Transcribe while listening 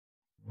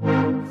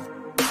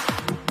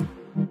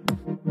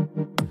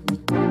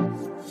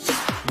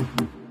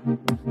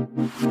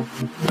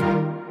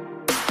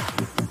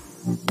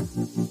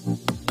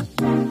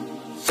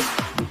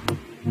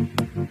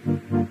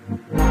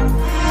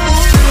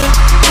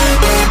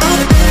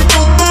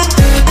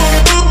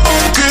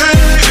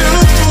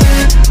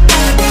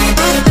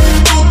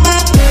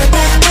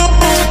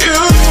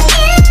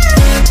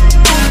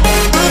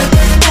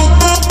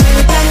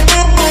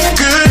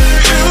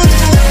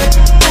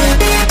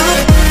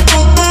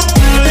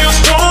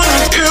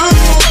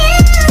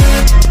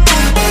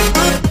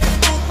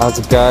How's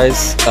it, guys?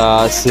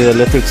 See a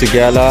little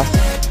together.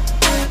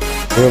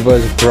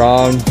 River's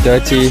brown,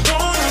 dirty,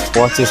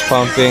 water's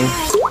pumping.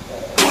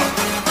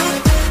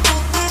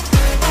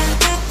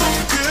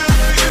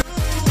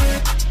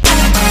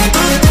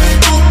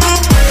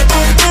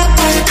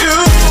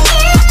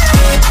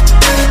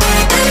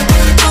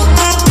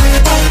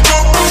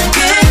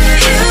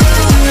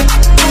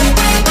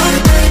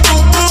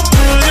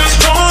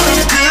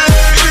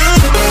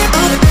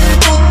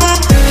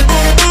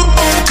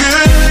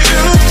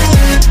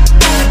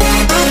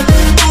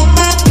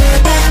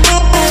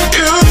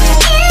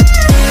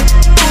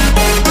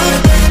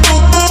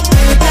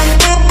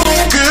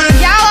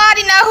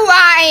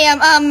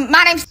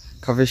 My name's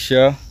Kavish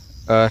here,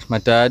 my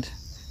dad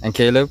and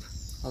Caleb.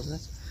 How's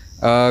it?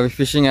 We're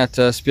fishing at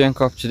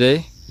Spioenkop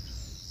today.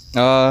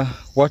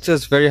 Water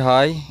is very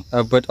high,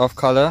 a bit off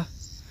color.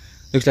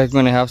 Looks like we're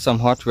going to have some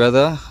hot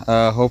weather.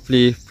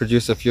 Hopefully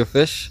produce a few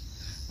fish.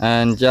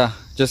 And yeah,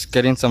 just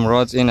getting some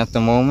rods in at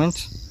the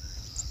moment.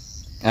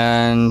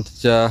 And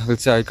we'll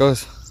see how it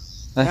goes.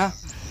 Yeah.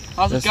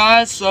 How's it,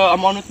 guys? So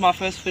I'm on with my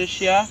first fish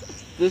here.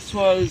 This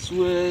was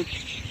with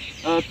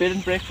bed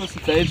and breakfast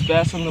with Dave's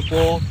bass on the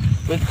ball,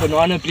 with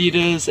banana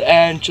bleeders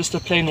and just a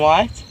plain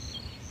white.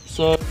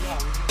 So yeah.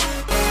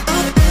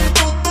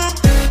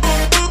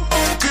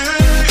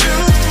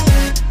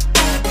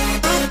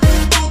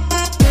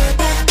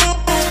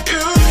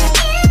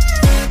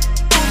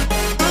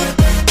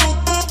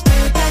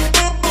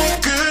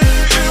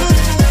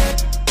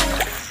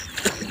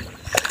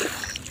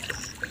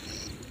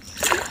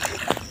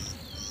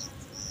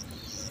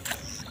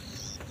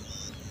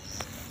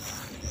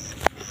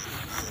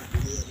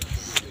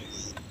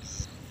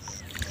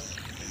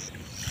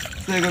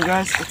 There you go,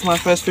 guys, that's my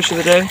first fish of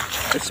the day.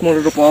 A small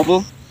little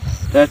barbel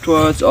that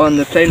was on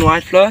the plain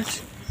white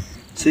float.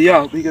 So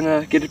yeah, we're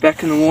gonna get it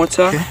back in the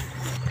water. Okay.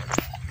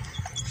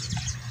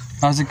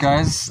 How's it,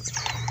 guys?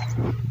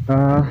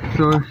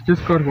 So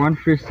just got one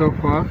fish so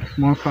far,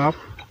 small carp,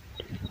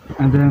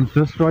 and then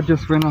this rod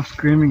just went off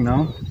screaming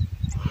now.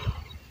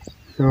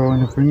 So I'm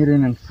gonna bring it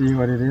in and see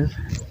what it is.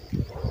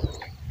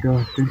 Go,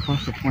 it's been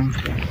past the point.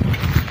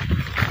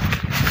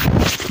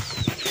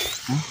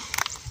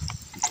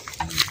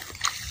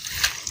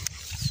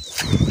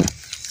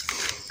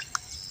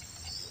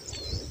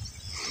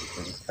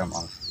 Come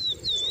on.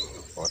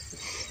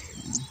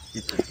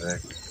 Keep it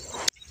back.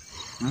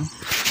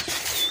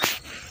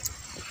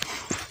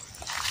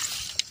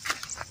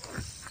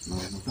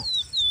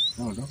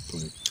 No, don't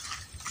pull it.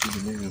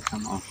 It will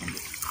come off.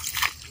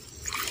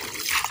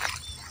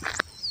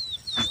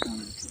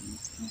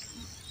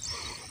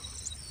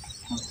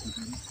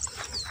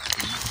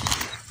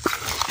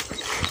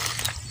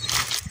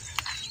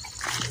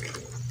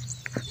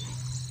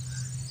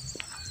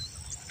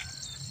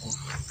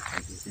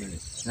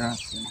 Yeah.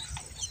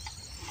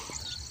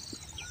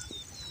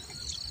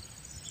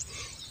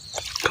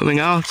 Coming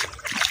out.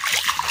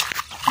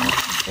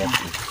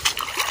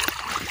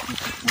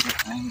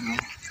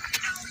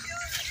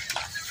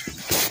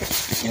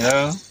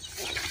 Hello.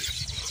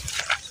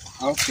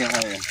 Okay,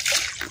 hi.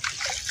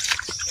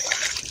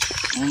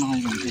 I don't know how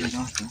you're gonna get it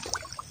off though.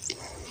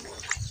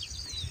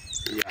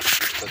 Yeah,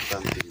 put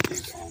something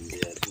big on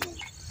there,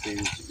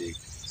 things big.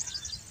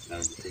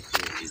 Now take a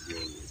video.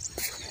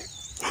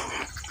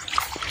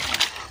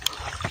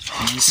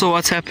 So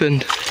what's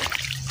happened?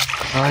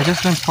 I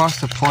just went past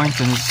the point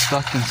and it's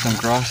stuck in some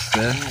grass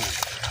there.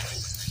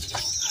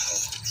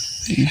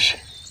 Yeesh.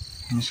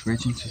 I'm just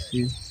waiting to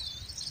see.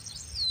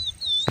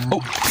 Oh!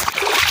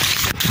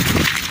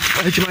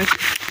 Hey, you mind?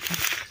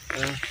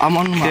 I'm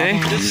on my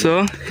own.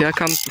 So here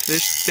comes the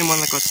fish. Same one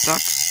that got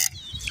stuck.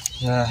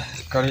 Yeah,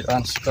 got it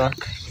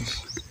unstuck.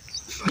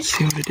 Let's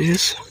see what it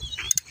is.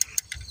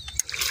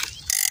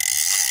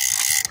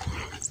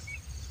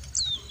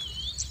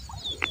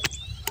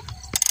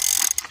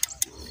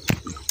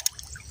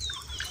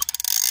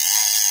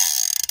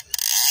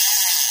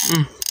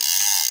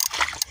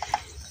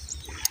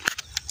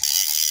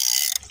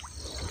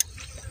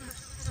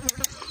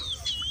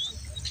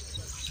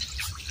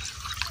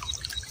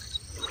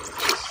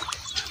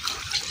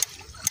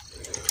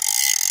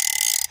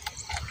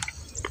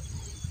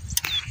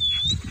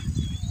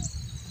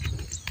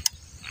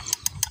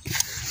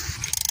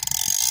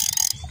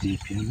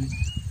 Deep, you know?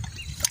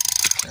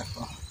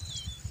 Careful.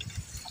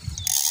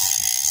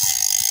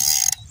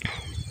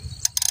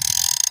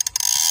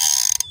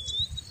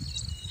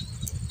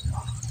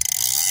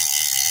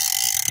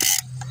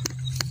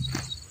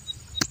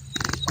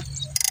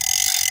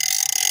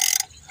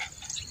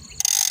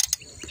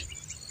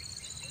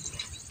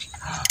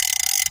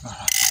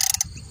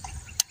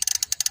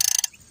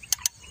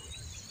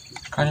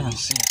 Can't even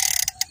see it.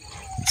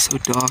 It's so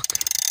dark.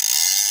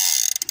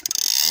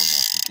 Goes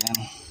off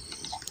again.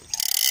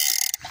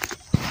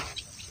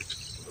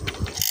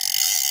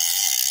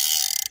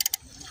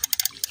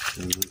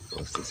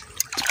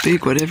 It's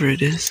big, whatever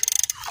it is.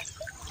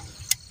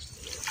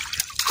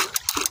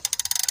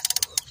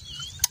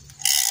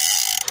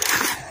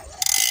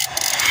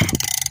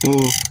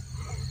 Oh,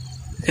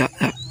 yeah,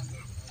 yeah.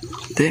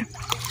 There.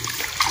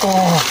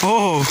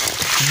 Oh,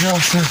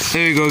 yes.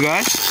 there we go,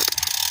 guys.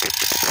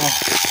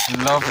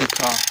 Lovely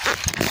carp.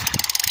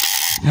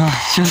 Yeah,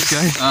 cheers,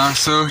 guys.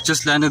 So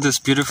just landed this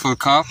beautiful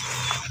carp.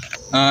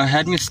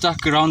 Had me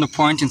stuck around the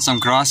point in some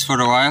grass for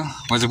a while.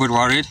 Was a bit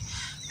worried,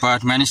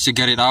 but managed to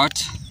get it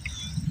out.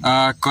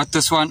 Got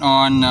this one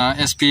on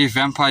SP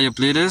Vampire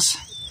Bleeders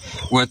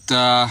with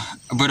a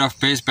bit of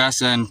bass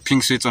bass and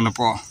pink sweets on the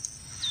ball.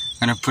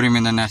 Gonna put him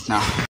in the net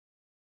now.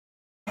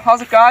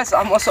 How's it, guys?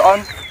 I'm also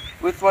on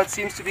with what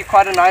seems to be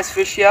quite a nice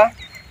fish here.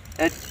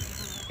 It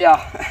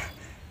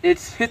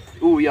hit.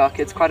 Oh yeah,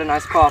 okay, it's quite a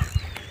nice carp.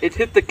 It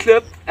hit the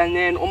clip and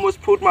then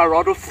almost pulled my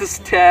rod off the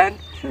stand.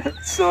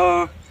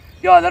 So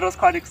yeah, that was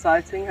quite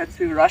exciting. Had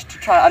to rush to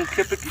try and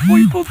unclip it before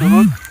he pulled the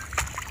hook.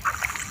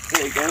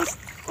 There he goes.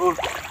 Oh,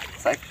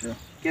 it's like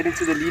getting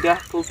to the leader,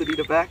 pulls the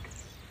leader back.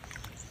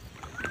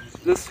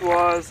 This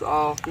was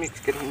our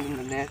mix getting in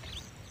the net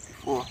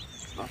before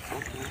start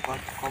talking about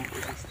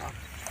combos and stuff.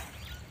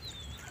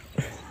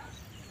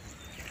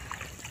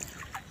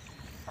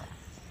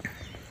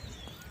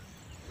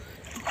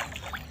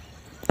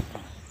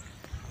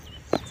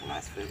 It's a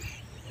nice fish.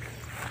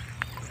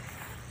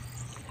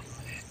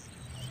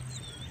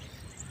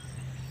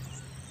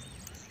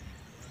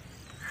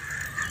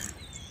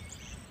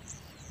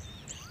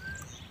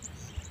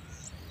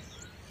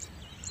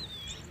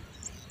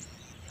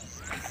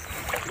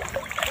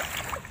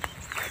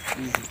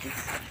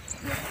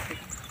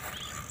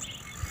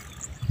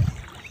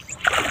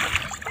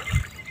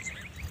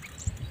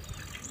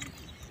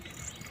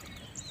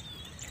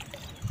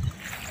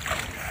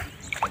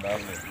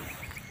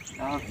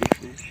 Lovely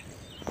fish.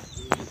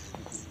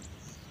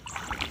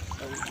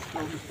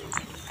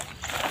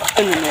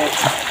 In the net.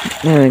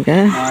 There we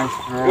go. Nice,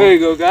 bro. There you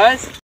go,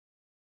 guys.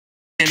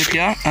 Hey, look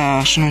here.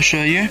 I'm just gonna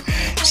show you.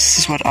 This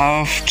is what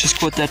I've just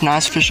caught that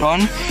nice fish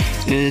on.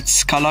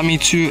 It's Kalami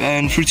 2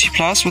 and Fruity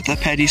Plus with the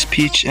Paddy's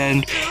Peach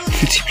and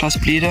Fruity Plus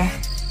bleeder.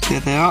 There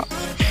they are.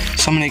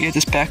 So I'm gonna get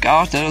this back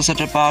out. That was at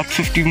about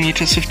 50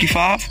 meters,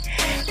 55.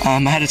 I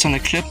had it on a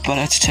clip, but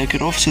I had to take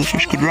it off so the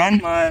fish could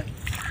run. My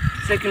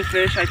second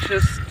fish, I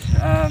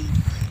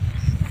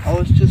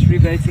was just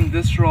rebaiting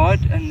this rod,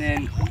 and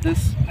then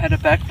this had a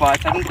back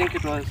bite. I didn't think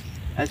it was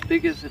as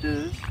big as it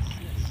is.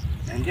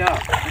 And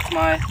yeah, it's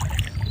my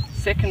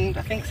second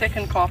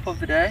carp of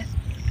the day.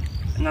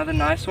 Another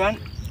nice one.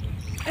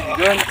 There you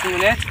go, and it's in the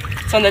net.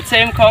 It's on that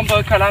same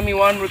combo, Kalami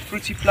 1 with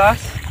Fruity Plus,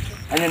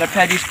 and then a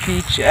Paddy's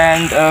Peach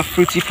and a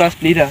Fruity Plus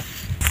bleeder.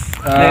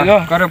 There you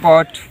go. Got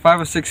about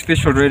 5 or 6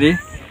 fish already.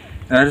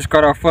 Just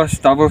got our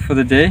first double for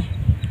the day.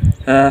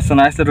 It's a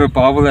nice little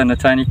barbel and a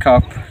tiny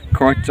carp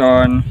caught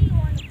on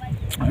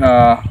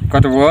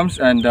got the worms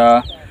and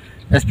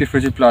SP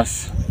Fruity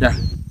Plus. Yeah.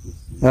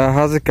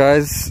 How's it,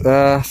 guys?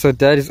 So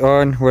Dad is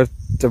on with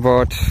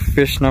about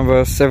fish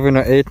number 7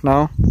 or 8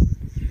 now.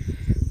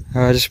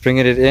 Just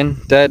bringing it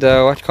in. Dad,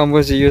 what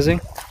combos are you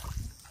using?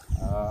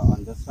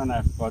 On this one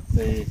I've got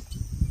the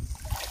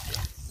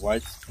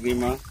white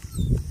screamer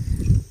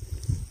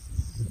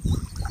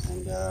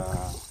and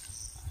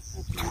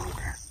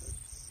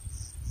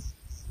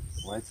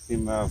white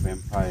screamer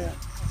vampire.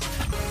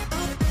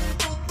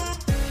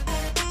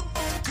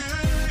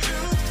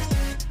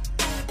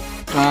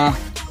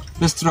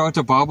 Just throw out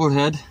a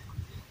bobblehead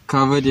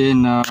covered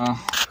in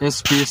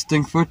SP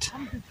Stinkfoot.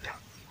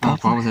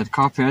 Bobblehead,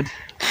 carp head.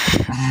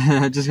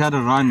 I just had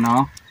a run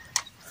now.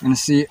 And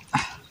see.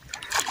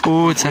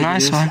 Oh, it's a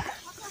nice one.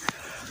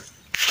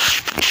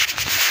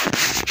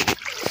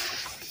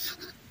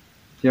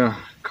 Yeah,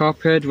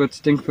 carp head with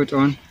Stinkfoot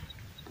on.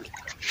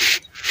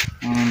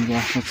 And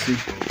let's see.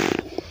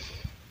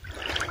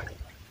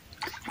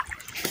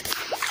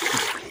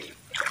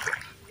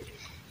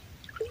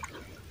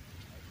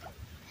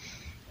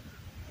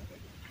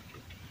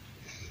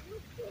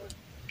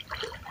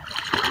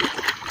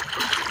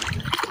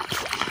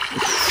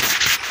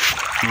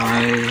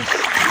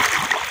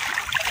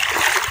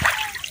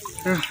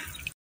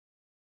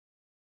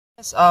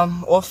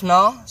 I'm off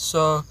now,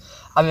 so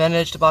I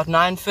managed about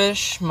 9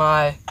 fish.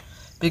 My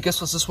biggest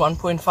was this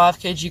 1.5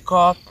 kg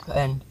carp,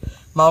 and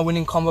my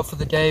winning combo for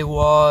the day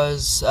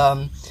was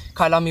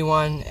Kalami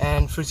 1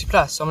 and Fruity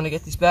Plus. So I'm gonna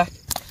get these back.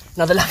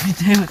 Another lovely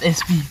day with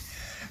SP.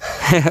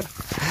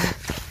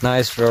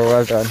 Nice, bro,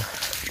 well done.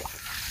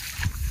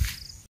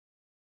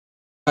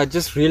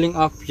 Just reeling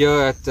up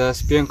here at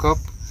Spioenkop.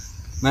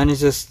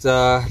 Managed this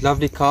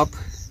lovely carp.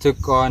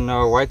 Took on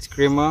a white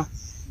screamer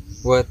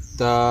with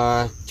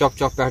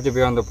chop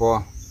battery on the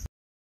ball.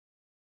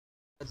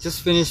 I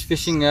just finished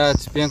fishing at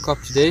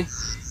Spioenkop today.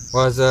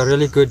 Was a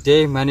really good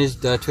day.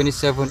 Managed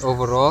 27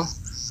 overall.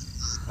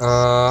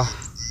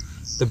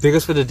 The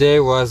biggest for the day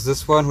was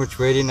this one, which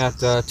weighed in at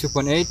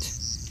 2.8.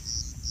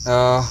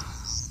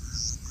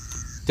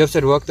 Tips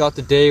that worked out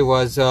the day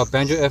was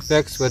Banjo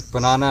FX with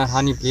banana and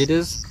honey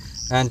bleeders,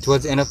 and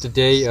towards the end of the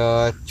day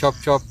chop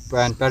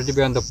and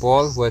battery on the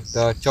ball with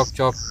chop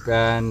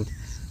and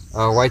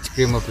white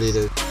screamer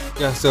bleeders.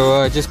 Yeah,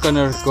 so just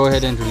gonna go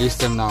ahead and release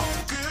them now.